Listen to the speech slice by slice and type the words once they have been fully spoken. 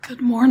Good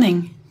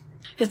morning.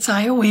 It's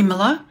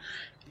Iowimala.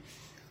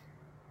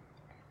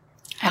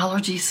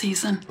 Allergy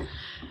season.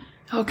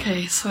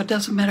 Okay, so it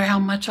doesn't matter how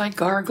much I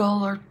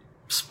gargle or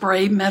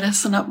spray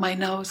medicine up my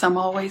nose, I'm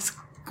always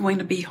going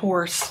to be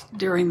hoarse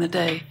during the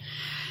day.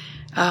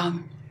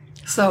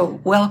 So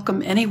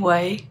welcome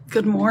anyway.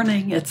 Good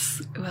morning.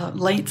 It's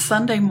late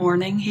Sunday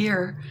morning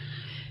here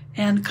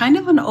and kind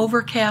of an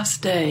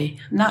overcast day.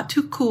 Not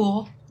too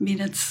cool. I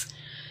mean, it's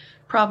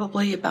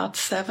probably about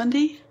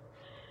 70.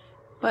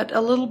 But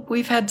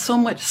we've had so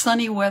much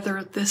sunny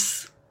weather,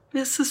 this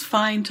is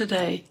fine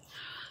today.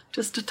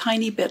 Just a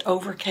tiny bit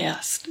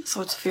overcast, so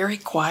it's very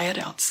quiet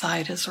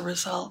outside as a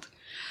result.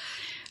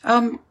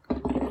 I've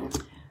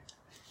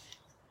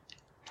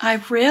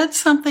read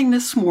something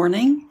this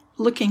morning,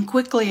 looking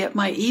quickly at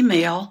my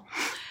email,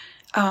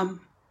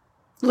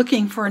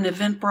 looking for an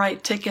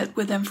Eventbrite ticket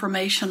with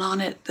information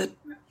on it that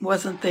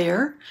wasn't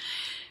there.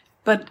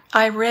 But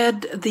I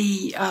read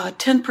the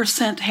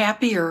 10%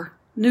 Happier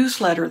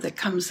newsletter that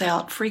comes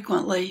out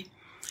frequently,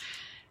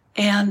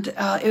 and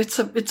it's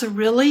a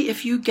really,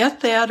 if you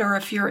get that or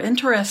if you're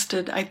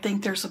interested, I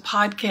think there's a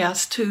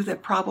podcast too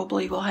that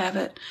probably will have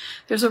it.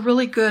 There's a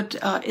really good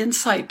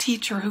Insight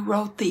teacher who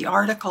wrote the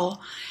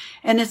article,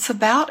 and it's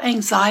about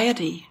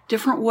anxiety,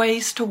 different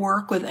ways to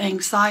work with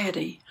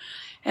anxiety.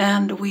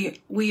 And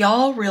we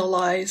all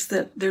realize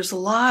that there's a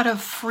lot of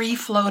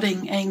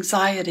free-floating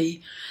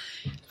anxiety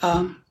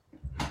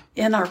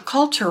in our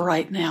culture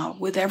right now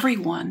with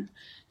everyone.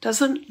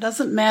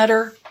 Doesn't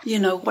matter,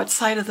 what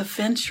side of the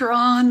fence you're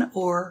on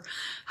or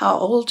how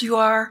old you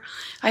are.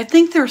 I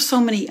think there are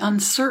so many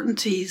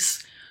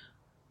uncertainties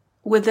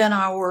within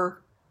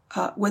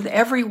with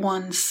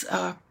everyone's,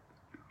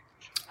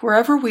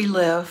 wherever we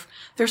live.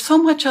 There's so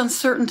much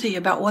uncertainty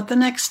about what the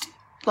next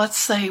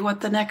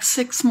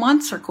 6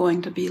 months are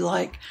going to be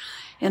like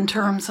in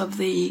terms of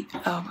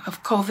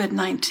of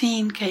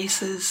COVID-19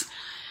 cases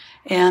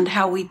and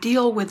how we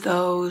deal with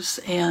those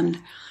and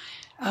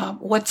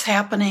what's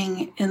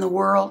happening in the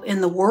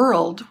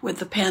world with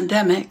the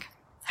pandemic,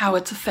 how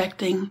it's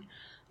affecting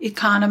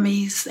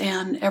economies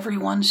and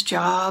everyone's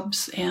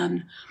jobs,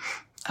 and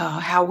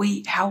how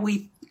we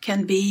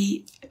can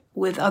be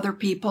with other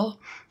people.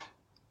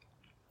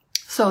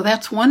 So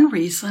that's one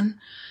reason.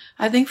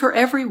 I think for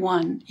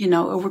everyone,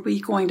 are we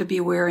going to be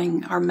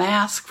wearing our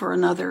mask for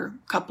another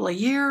couple of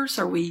years?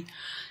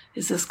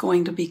 Is this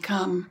going to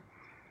become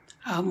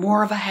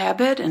more of a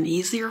habit and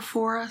easier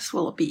for us?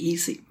 Will it be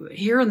easy?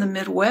 Here in the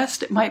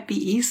Midwest, it might be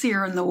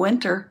easier in the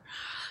winter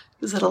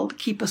because it'll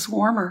keep us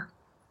warmer.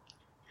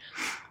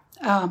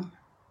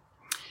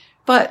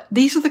 But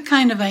these are the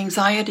kind of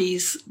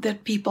anxieties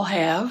that people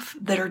have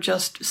that are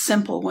just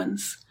simple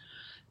ones.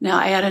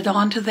 Now, added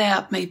on to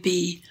that may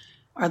be,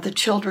 are the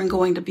children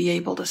going to be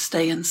able to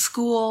stay in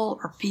school?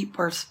 Or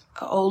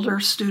older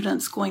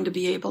students going to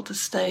be able to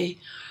stay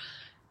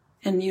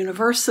in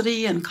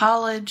university and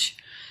college?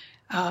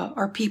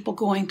 Are people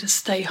going to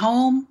stay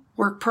home,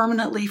 work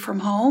permanently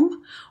from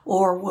home?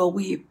 Or will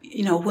we,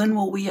 when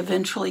will we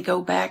eventually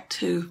go back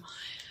to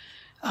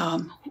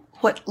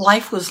what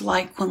life was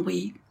like when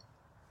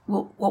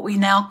what we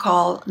now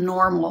call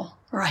normal,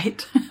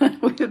 right?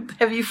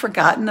 Have you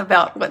forgotten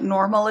about what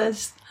normal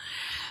is?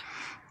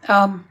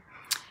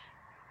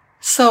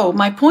 So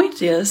my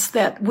point is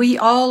that we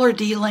all are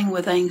dealing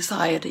with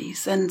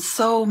anxieties, and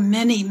so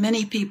many,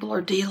 many people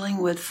are dealing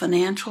with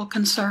financial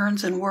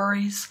concerns and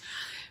worries.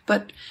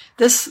 But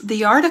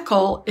the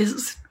article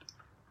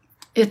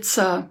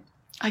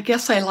I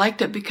guess I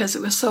liked it because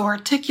it was so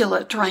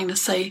articulate, trying to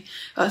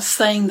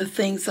saying the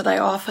things that I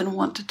often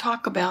want to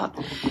talk about.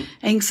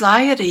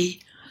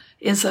 Anxiety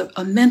is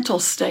a mental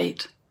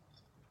state.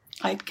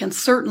 It can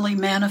certainly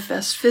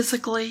manifest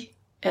physically,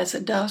 as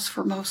it does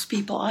for most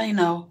people I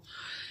know.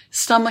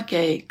 Stomach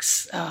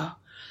aches,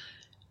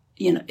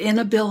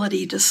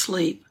 inability to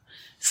sleep.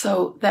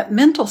 So that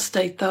mental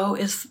state, though,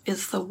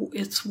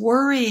 it's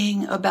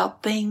worrying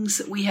about things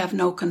that we have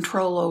no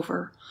control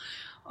over,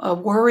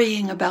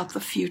 worrying about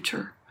the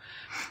future,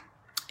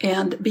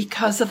 and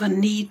because of a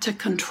need to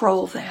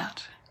control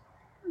that,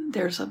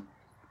 there's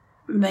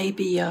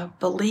maybe a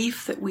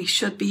belief that we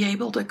should be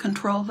able to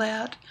control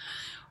that,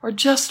 or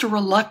just a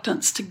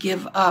reluctance to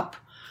give up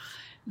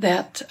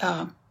that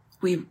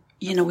we're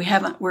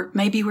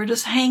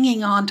just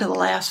hanging on to the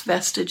last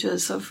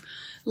vestiges of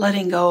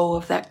letting go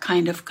of that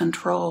kind of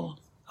control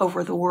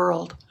over the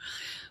world.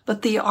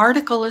 But the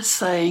article is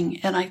saying,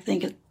 and I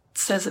think it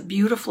says it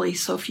beautifully,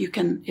 so if you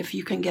can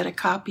get a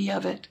copy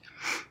of it,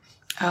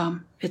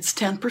 it's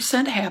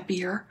 10%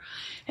 Happier,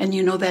 and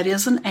that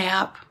is an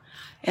app,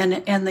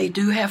 and they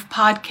do have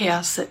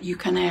podcasts that you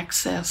can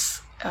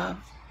access.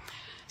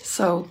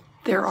 So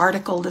their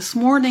article this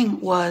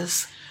morning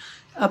was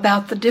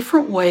about the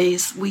different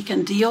ways we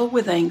can deal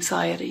with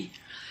anxiety.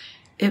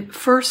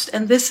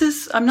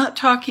 I'm not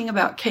talking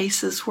about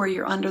cases where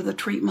you're under the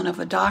treatment of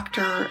a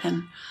doctor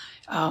and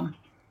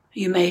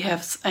you may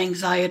have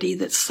anxiety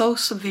that's so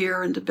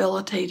severe and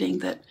debilitating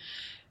that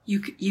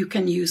you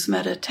can use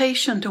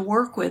meditation to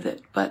work with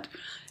it. But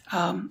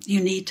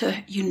you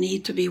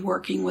need to be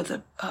working with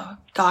a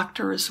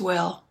doctor as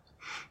well.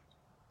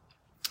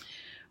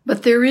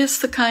 But there is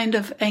the kind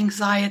of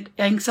anxiety.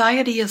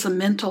 Anxiety is a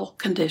mental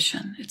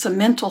condition. It's a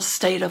mental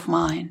state of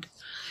mind.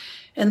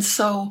 And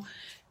so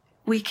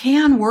we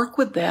can work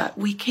with that.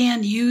 We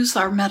can use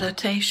our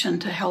meditation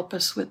to help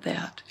us with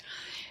that.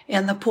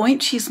 And the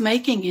point she's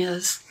making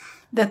is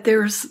that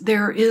there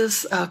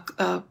is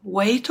a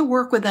way to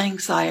work with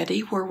anxiety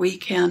where we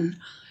can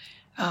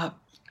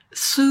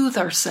soothe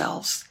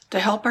ourselves, to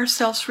help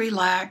ourselves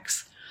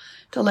relax,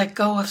 to let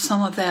go of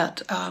some of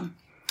that.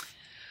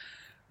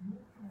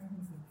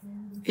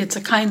 It's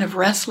a kind of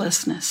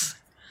restlessness.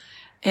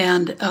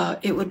 And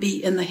it would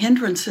be in the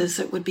hindrances,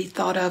 it would be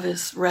thought of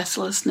as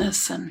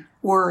restlessness and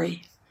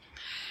worry.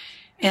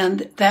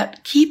 And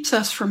that keeps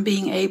us from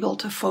being able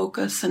to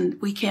focus, and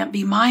we can't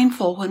be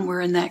mindful when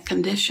we're in that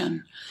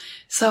condition.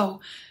 So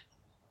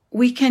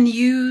we can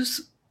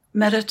use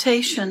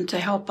meditation to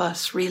help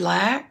us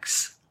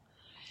relax.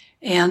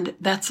 And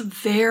that's a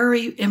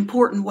very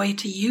important way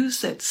to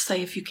use it,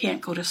 say if you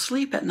can't go to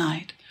sleep at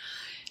night.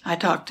 I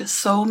talk to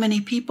so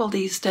many people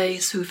these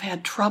days who've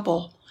had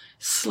trouble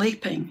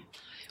sleeping,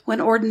 when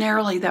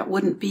ordinarily that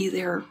wouldn't be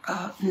their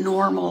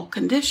normal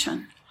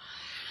condition.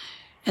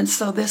 And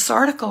so this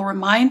article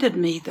reminded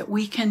me that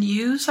we can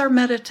use our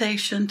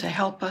meditation to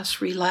help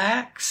us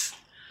relax,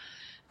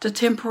 to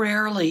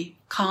temporarily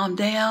calm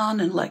down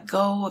and let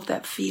go of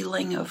that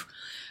feeling of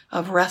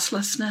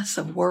restlessness,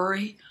 of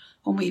worry,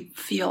 when we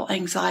feel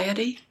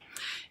anxiety.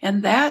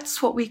 And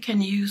that's what we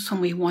can use when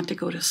we want to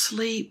go to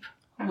sleep,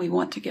 when we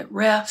want to get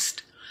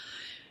rest.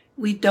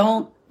 We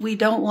don't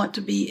want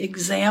to be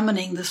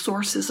examining the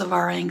sources of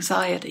our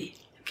anxiety.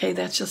 Okay,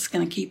 that's just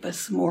going to keep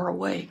us more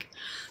awake.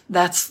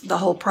 That's the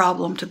whole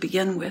problem to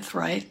begin with,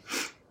 right?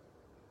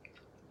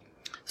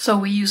 So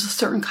we use a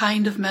certain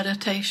kind of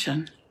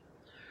meditation.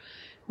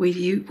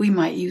 We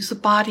might use a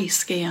body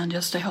scan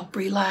just to help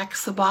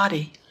relax the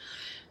body.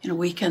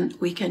 We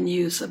can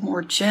use a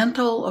more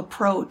gentle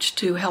approach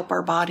to help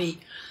our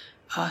body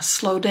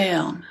slow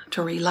down,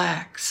 to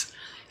relax,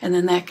 and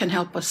then that can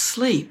help us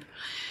sleep.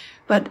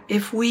 But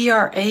if we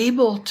are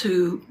able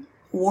to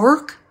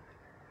work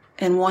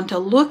and want to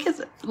look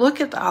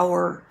at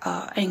our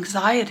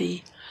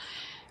anxiety,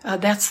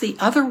 that's the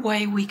other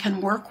way we can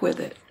work with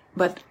it.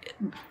 But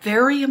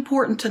very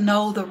important to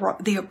know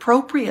the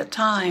appropriate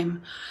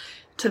time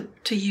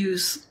to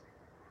use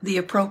the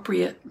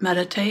appropriate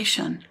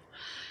meditation.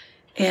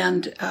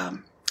 And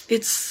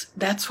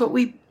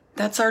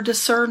that's our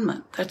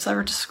discernment. That's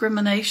our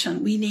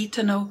discrimination. We need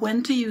to know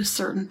when to use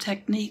certain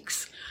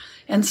techniques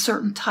and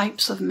certain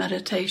types of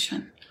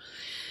meditation.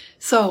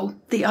 So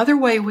the other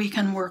way we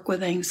can work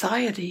with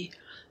anxiety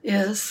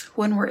is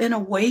when we're in a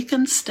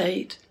awakened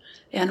state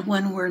and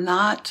when we're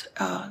not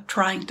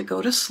trying to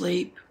go to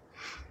sleep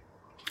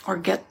or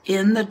get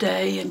in the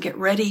day and get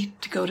ready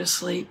to go to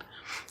sleep.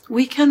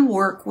 We can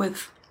work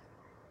with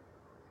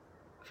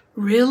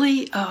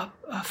really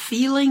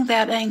feeling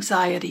that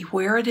anxiety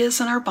where it is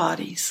in our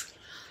bodies,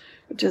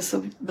 which is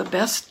the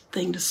best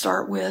thing to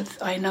start with.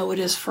 I know it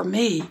is for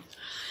me.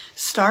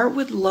 Start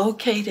with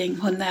locating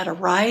when that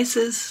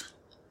arises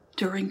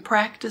during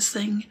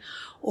practicing,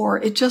 or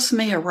it just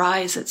may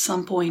arise at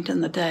some point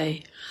in the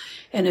day.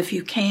 And if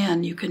you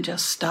can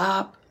just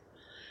stop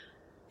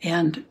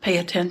and pay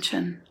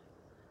attention.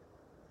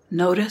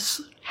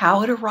 Notice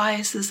how it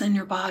arises in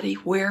your body,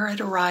 where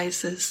it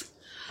arises,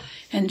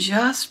 and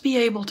just be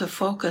able to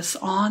focus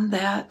on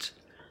that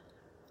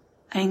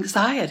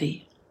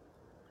anxiety.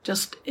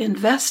 Just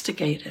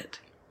investigate it.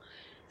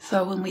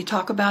 So when we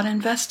talk about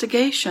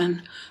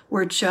investigation,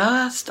 we're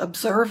just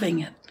observing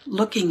it,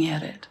 looking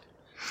at it.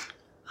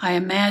 I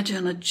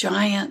imagine a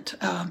giant,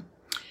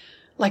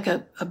 like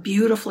a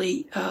beautiful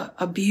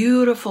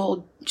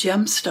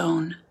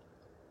gemstone.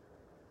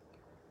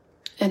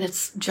 And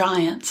it's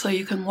giant, so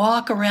you can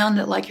walk around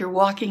it like you're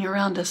walking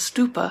around a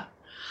stupa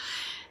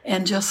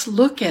and just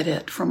look at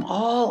it from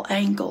all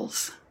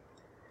angles.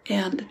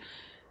 And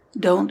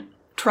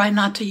try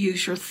not to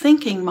use your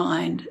thinking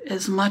mind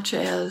as much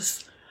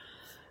as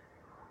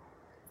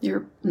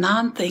your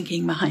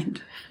non-thinking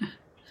mind.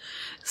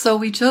 So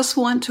we just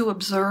want to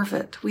observe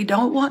it. We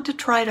don't want to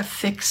try to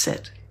fix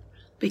it,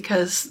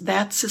 because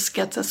that just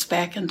gets us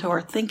back into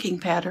our thinking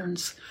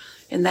patterns,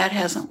 and that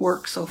hasn't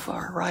worked so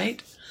far,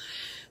 right?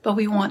 But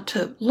we want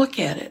to look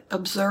at it,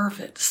 observe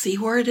it, see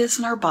where it is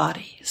in our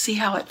body, see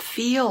how it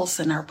feels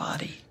in our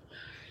body,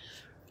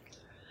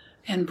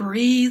 and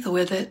breathe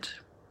with it.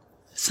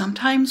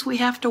 Sometimes we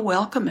have to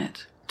welcome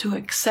it, to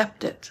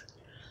accept it.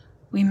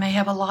 We may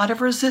have a lot of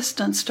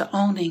resistance to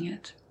owning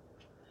it.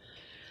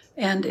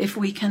 And if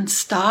we can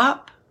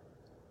stop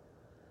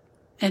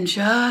and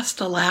just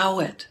allow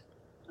it,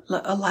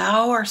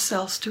 allow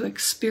ourselves to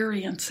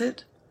experience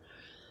it,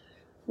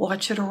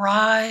 watch it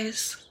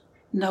arise,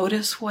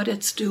 notice what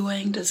it's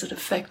doing. Does it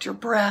affect your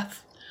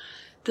breath?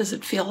 Does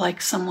it feel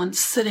like someone's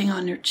sitting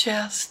on your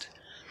chest?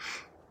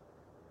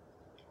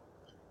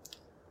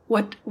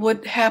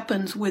 What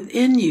happens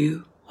within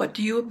you? What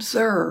do you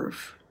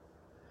observe?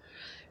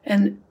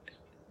 And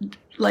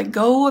let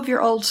go of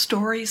your old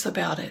stories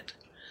about it,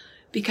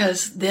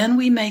 because then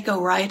we may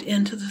go right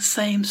into the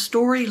same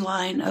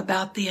storyline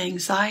about the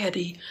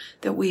anxiety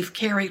that we've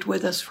carried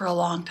with us for a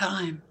long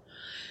time.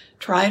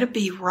 Try to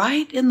be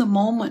right in the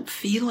moment,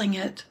 feeling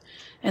it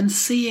and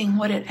seeing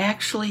what it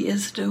actually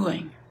is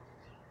doing.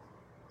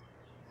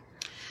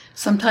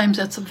 Sometimes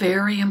that's a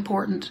very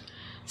important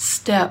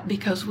step,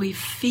 because we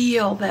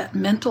feel that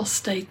mental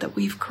state that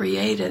we've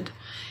created,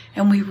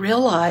 and we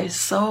realize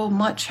so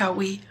much how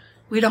we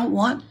don't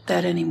want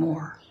that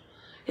anymore.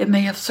 It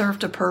may have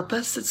served a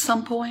purpose at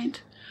some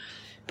point,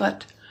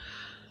 but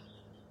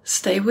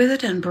stay with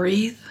it and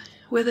breathe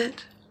with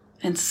it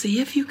and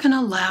see if you can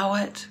allow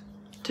it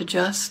to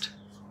just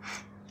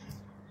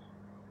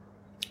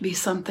be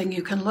something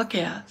you can look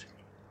at.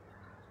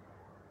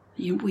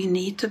 We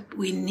need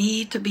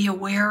to be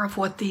aware of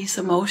what these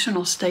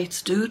emotional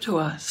states do to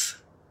us.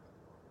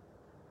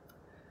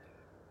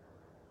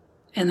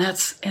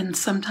 And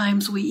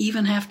sometimes we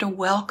even have to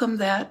welcome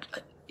that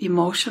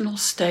emotional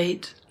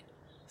state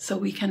so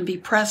we can be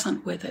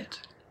present with it.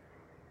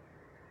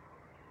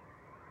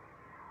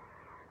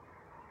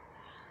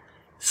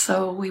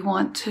 So we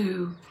want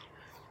to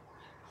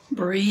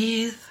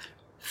breathe,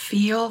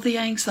 feel the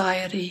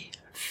anxiety,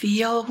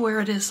 feel where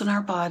it is in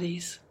our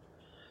bodies.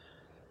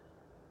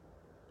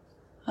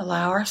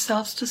 Allow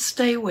ourselves to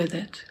stay with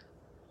it.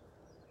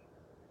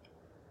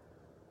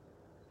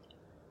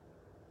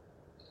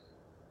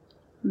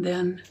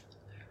 Then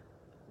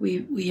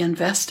we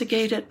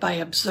investigate it by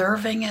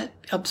observing it.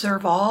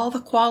 Observe all the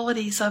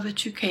qualities of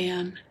it you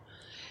can.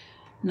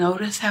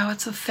 Notice how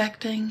it's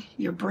affecting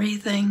your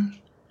breathing,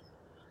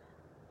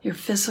 your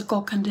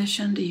physical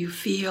condition. Do you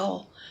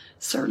feel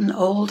certain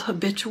old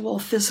habitual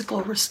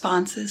physical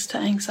responses to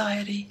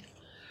anxiety?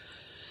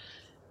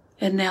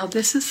 And now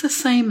this is the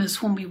same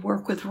as when we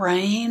work with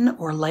rain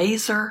or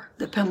laser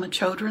that Pema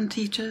Chodron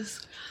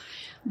teaches.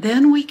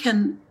 Then we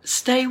can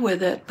stay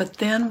with it, but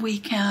then we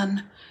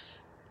can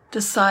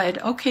decide,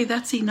 okay,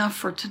 that's enough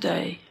for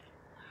today.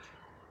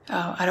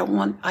 I don't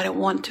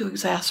want to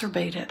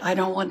exacerbate it. I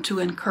don't want to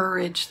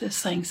encourage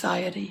this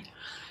anxiety.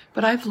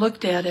 But I've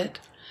looked at it,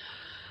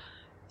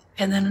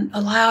 and then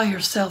allow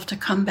yourself to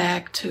come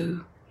back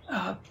to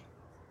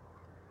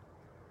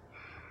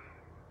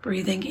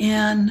breathing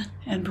in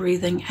and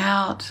breathing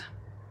out.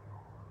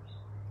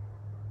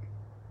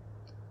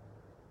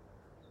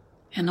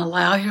 And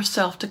allow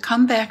yourself to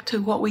come back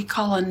to what we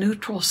call a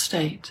neutral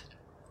state.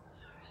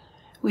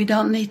 We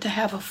don't need to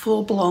have a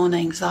full-blown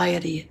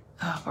anxiety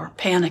or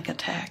panic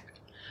attack.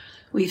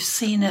 We've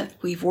seen it,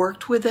 we've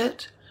worked with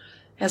it,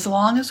 as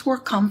long as we're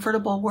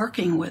comfortable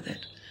working with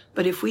it.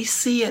 But if we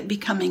see it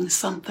becoming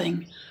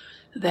something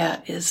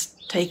that is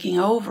taking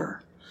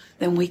over,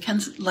 then we can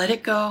let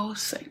it go.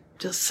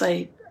 Just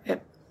say,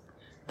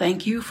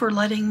 thank you for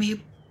letting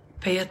me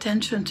pay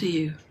attention to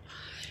you.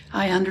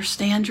 I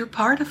understand you're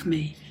part of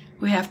me.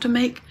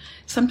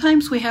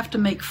 Sometimes we have to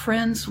make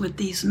friends with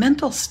these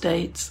mental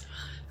states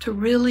to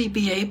really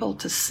be able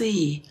to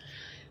see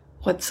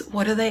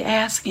what are they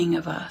asking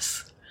of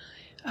us?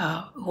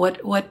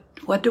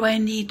 What do I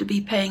need to be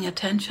paying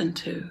attention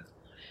to?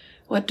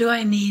 What do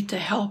I need to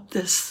help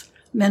this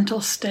mental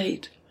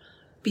state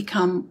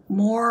become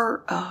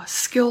more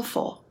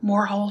skillful,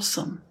 more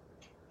wholesome?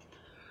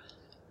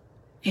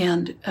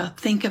 And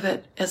think of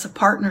it as a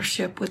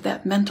partnership with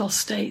that mental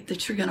state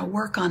that you're going to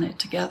work on it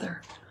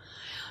together.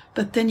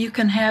 But then you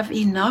can have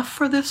enough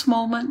for this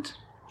moment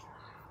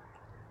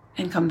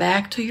and come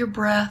back to your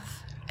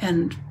breath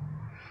and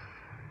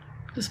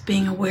just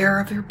being aware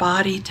of your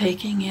body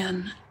taking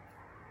in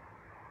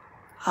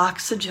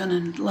oxygen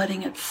and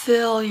letting it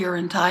fill your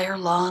entire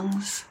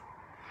lungs,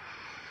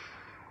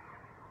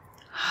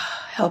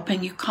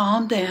 helping you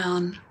calm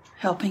down,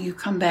 helping you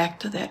come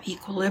back to that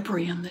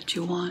equilibrium that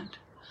you want.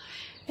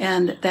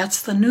 And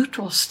that's the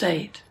neutral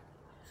state.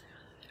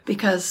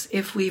 Because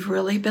if we've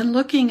really been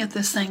looking at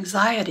this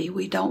anxiety,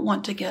 we don't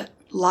want to get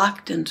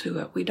locked into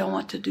it. We don't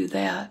want to do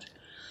that.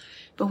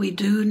 But we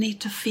do need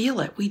to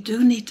feel it. We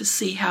do need to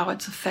see how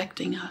it's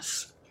affecting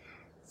us.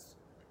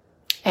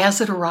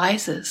 As it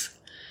arises,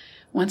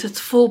 once it's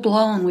full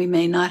blown, we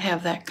may not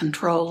have that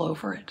control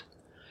over it.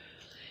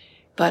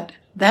 But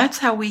that's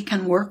how we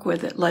can work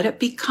with it. Let it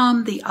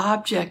become the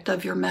object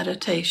of your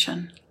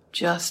meditation,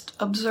 just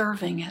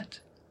observing it.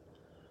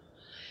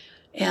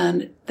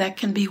 And that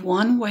can be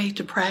one way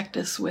to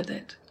practice with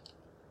it.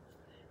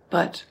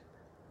 But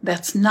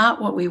that's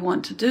not what we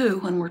want to do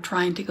when we're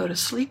trying to go to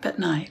sleep at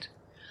night,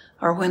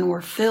 or when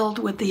we're filled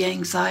with the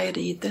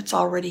anxiety that's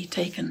already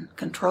taken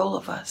control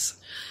of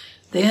us.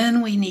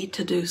 Then we need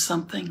to do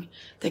something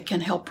that can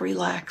help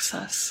relax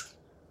us.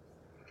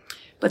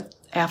 But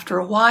after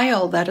a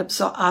while, that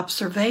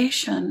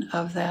observation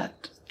of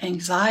that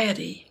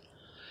anxiety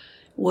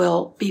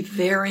will be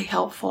very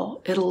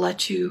helpful. It'll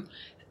let you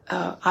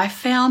I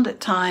found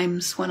at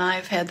times when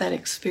I've had that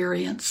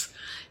experience,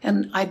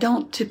 and I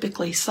don't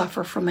typically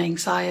suffer from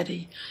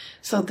anxiety,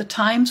 so the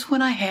times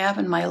when I have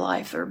in my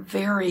life are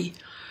very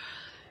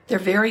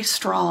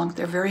strong,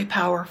 they're very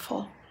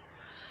powerful.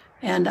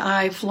 And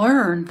I've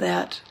learned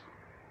that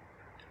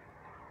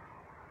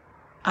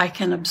I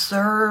can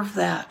observe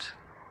that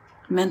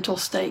mental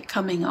state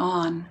coming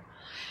on.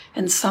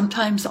 And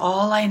sometimes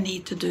all I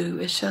need to do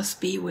is just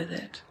be with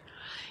it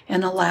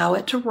and allow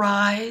it to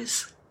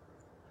rise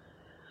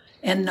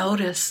and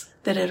notice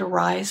that it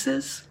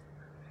arises.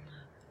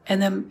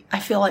 And then I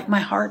feel like my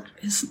heart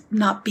is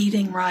not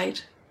beating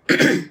right.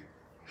 I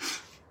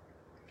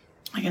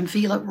can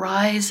feel it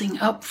rising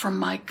up from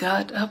my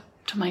gut, up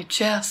to my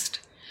chest.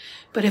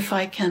 But if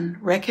I can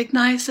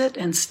recognize it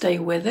and stay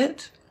with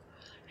it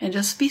and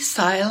just be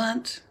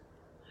silent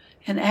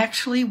and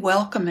actually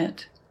welcome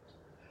it,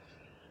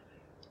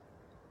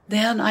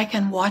 then I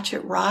can watch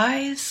it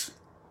rise,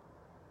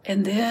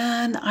 and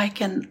then I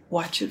can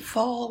watch it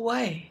fall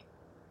away.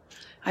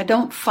 I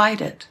don't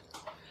fight it.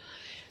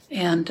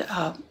 And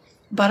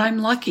but I'm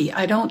lucky.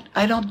 I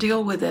don't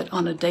deal with it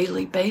on a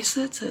daily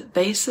basis.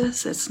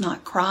 It's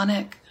not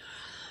chronic.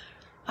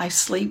 I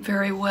sleep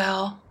very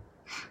well.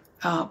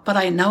 But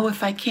I know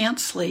if I can't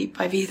sleep,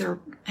 I've either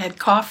had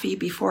coffee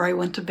before I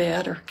went to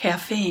bed or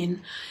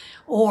caffeine,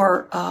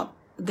 or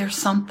there's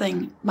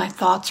something, my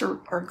thoughts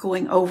are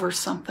going over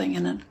something,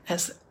 and it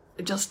has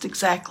just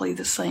exactly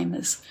the same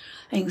as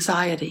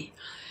anxiety.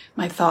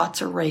 My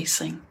thoughts are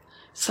racing.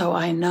 So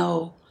I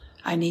know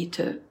I need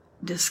to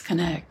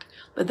disconnect.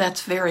 But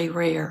that's very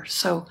rare.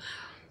 So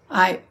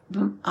I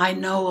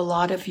know a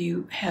lot of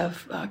you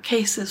have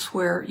cases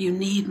where you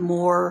may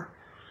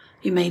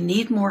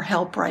need more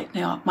help right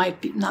now. It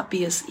might not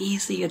be as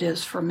easy it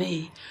is for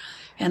me.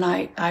 And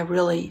I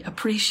really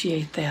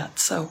appreciate that.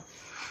 So,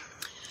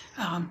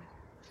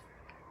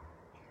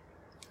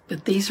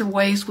 but these are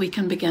ways we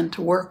can begin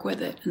to work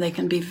with it. And they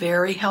can be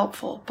very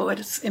helpful. But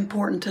it's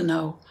important to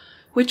know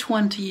which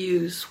one to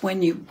use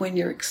when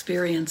you're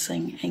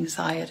experiencing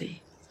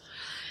anxiety.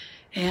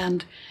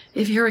 And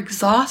if you're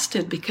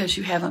exhausted because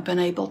you haven't been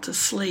able to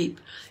sleep,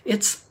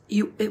 it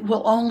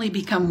will only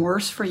become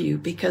worse for you,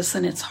 because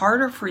then it's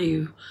harder for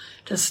you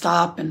to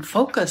stop and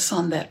focus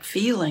on that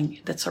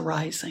feeling that's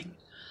arising.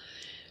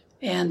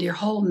 And your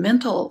whole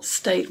mental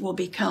state will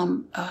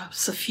become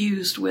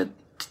suffused with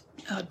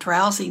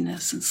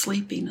drowsiness and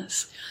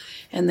sleepiness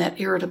and that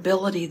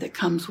irritability that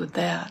comes with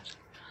that.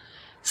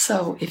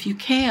 So if you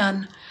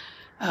can,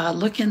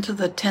 look into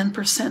the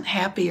 10%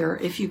 Happier.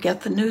 If you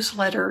get the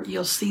newsletter,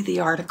 you'll see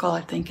the article.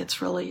 I think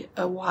it's really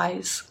a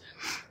wise,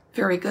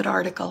 very good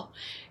article.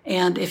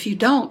 And if you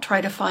don't, try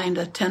to find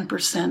a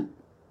 10%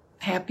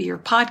 Happier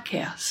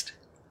podcast.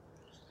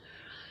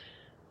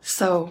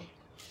 So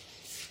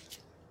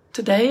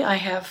today I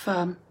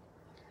have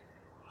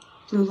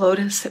Blue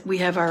Lotus. We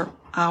have our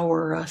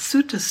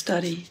Sutta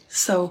study.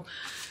 So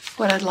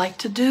what I'd like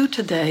to do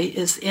today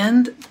is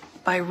end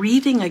by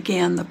reading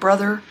again the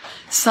Brother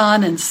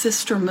Sun and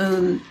Sister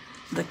Moon,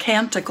 the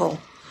canticle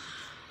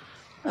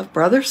of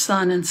Brother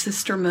Sun and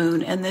Sister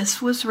Moon. And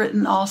this was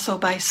written also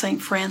by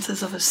St.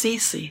 Francis of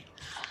Assisi,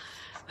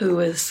 who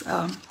is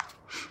that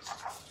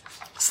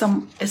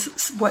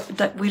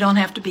we don't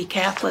have to be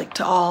Catholic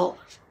to all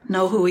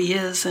know who he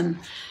is, and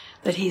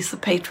that he's the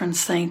patron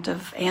saint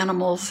of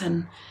animals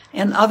and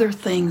other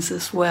things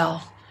as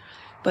well.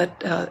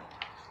 But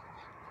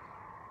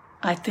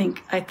I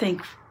think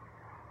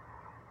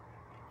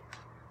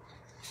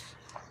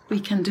we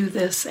can do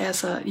this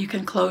you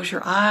can close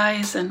your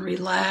eyes and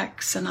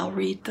relax, and I'll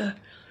read the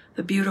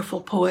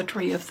beautiful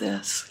poetry of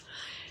this,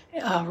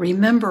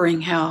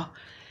 remembering how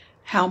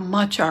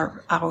much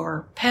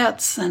our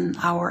pets and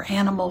our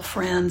animal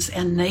friends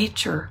and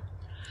nature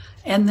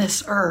and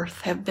this earth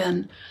have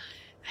been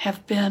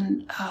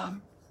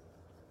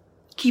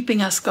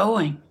keeping us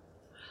going.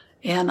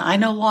 And I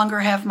no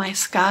longer have my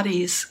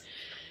Scotties,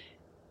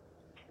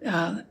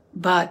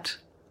 but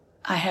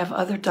I have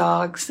other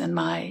dogs in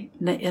my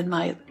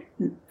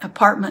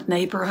apartment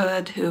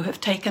neighborhood who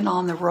have taken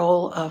on the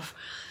role of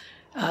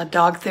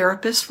dog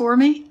therapists for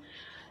me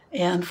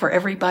and for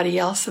everybody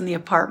else in the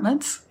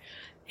apartments.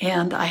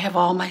 And I have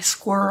all my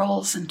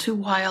squirrels and 2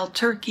 wild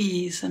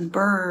turkeys and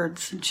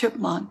birds and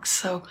chipmunks.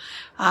 So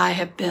I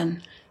have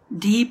been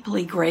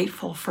deeply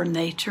grateful for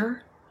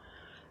nature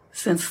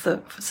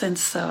intensely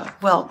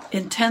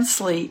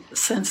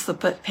since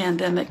the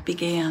pandemic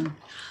began.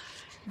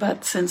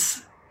 But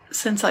since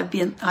I've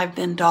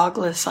been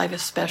dogless, I've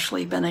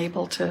especially been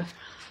able to,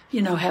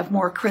 have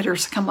more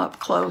critters come up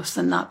close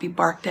and not be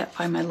barked at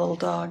by my little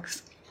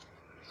dogs.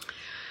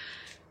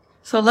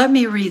 So let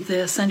me read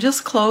this, and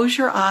just close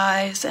your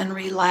eyes and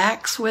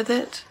relax with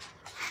it.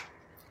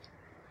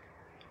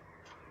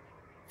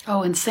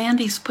 Oh, and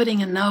Sandy's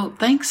putting a note.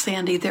 Thanks,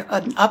 Sandy.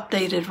 An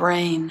updated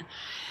rain.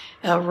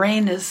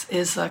 Rain is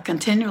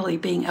continually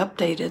being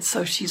updated,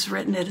 so she's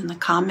written it in the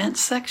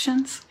comments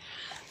sections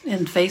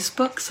in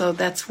Facebook, so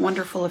that's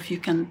wonderful if you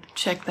can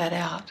check that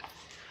out.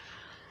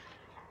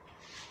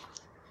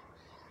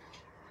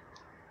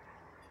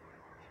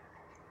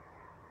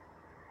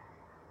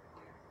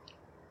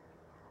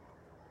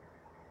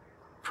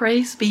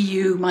 Praise be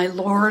you, my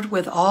Lord,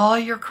 with all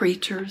your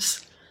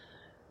creatures,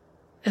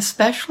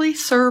 especially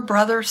Sir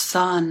Brother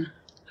Sun,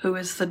 who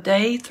is the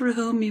day through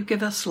whom you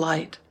give us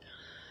light,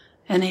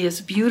 and he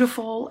is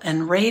beautiful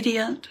and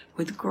radiant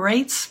with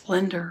great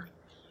splendor.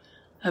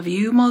 Of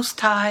you, Most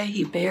High,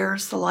 he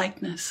bears the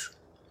likeness.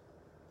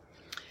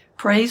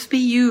 Praise be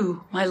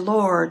you, my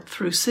Lord,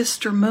 through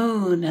sister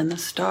moon and the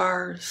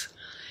stars.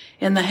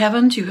 In the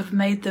heavens you have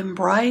made them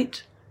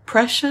bright,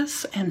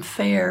 precious, and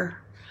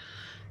fair.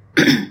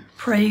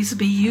 Praise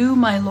be you,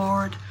 my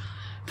Lord,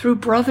 through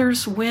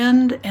brothers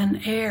wind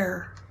and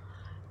air,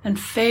 and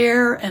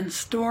fair and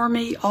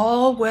stormy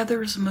all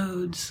weather's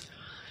moods,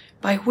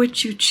 by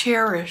which you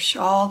cherish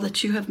all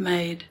that you have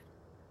made.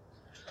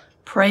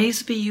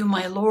 Praise be you,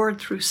 my Lord,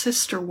 through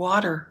sister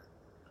water,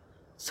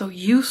 so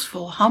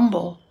useful,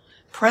 humble,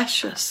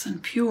 precious,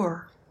 and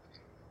pure.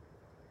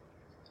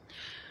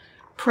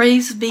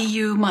 Praise be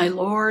you, my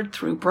Lord,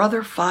 through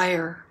brother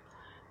fire,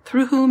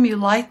 through whom you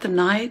light the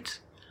night,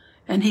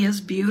 and he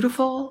is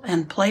beautiful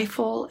and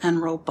playful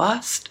and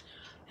robust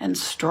and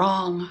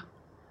strong.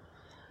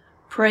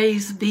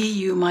 Praise be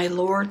you, my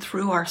Lord,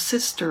 through our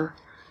sister,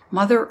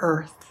 Mother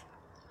Earth,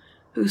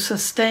 who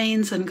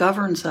sustains and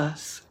governs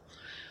us,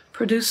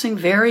 producing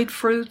varied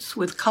fruits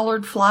with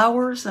colored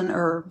flowers and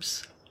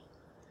herbs.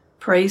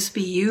 Praise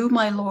be you,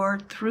 my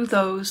Lord, through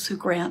those who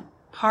grant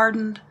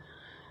pardon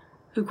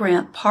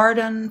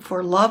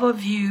for love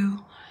of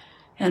you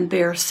and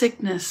bear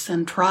sickness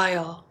and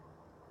trial.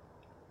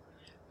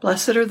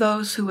 Blessed are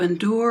those who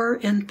endure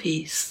in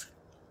peace.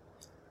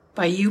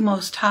 By you,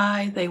 Most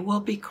High, they will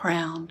be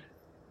crowned.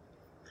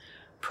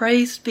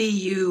 Praise be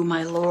you,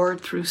 my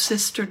Lord, through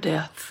sister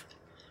death,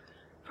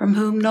 from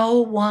whom no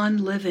one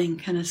living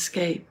can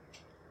escape.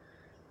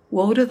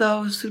 Woe to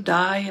those who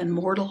die in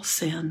mortal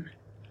sin.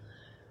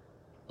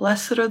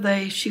 Blessed are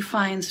they she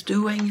finds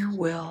doing your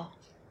will.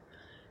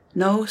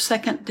 No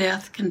second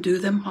death can do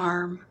them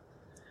harm.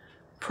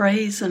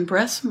 Praise and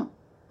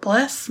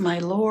bless my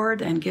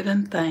Lord and give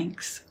him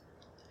thanks,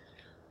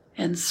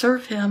 and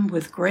serve him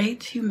with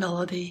great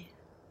humility.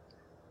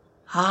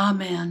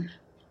 Amen.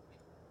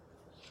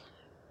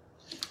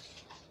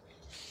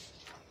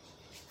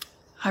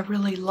 I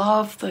really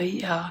love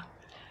the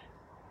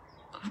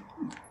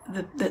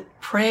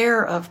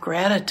prayer of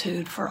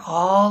gratitude for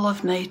all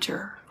of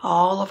nature,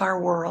 all of our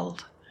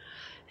world.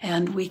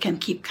 And we can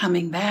keep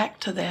coming back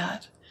to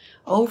that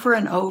over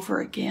and over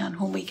again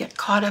when we get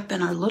caught up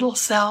in our little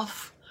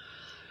self.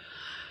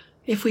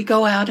 If we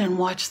go out and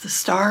watch the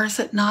stars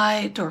at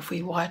night, or if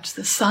we watch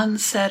the sun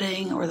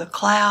setting, or the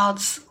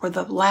clouds, or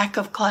the lack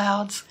of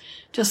clouds,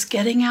 just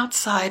getting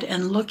outside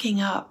and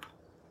looking up.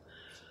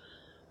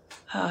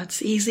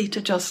 It's easy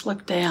to just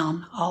look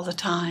down all the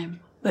time,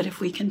 but if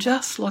we can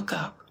just look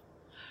up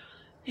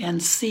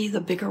and see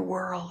the bigger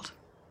world.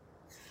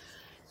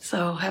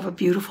 So have a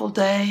beautiful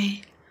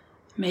day.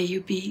 May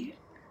you be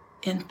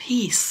in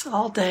peace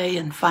all day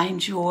and find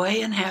joy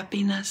and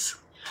happiness.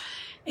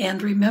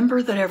 And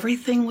remember that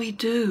everything we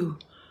do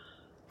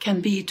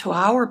can be to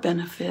our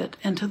benefit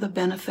and to the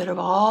benefit of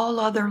all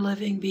other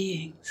living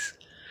beings.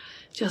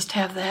 Just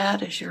have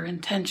that as your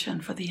intention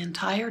for the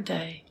entire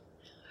day.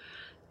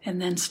 And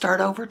then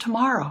start over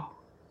tomorrow.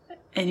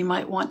 And you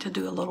might want to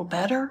do a little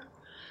better,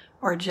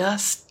 or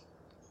just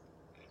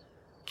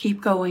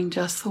keep going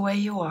just the way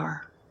you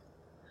are.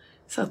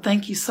 So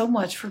thank you so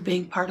much for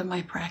being part of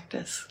my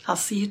practice. I'll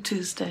see you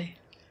Tuesday.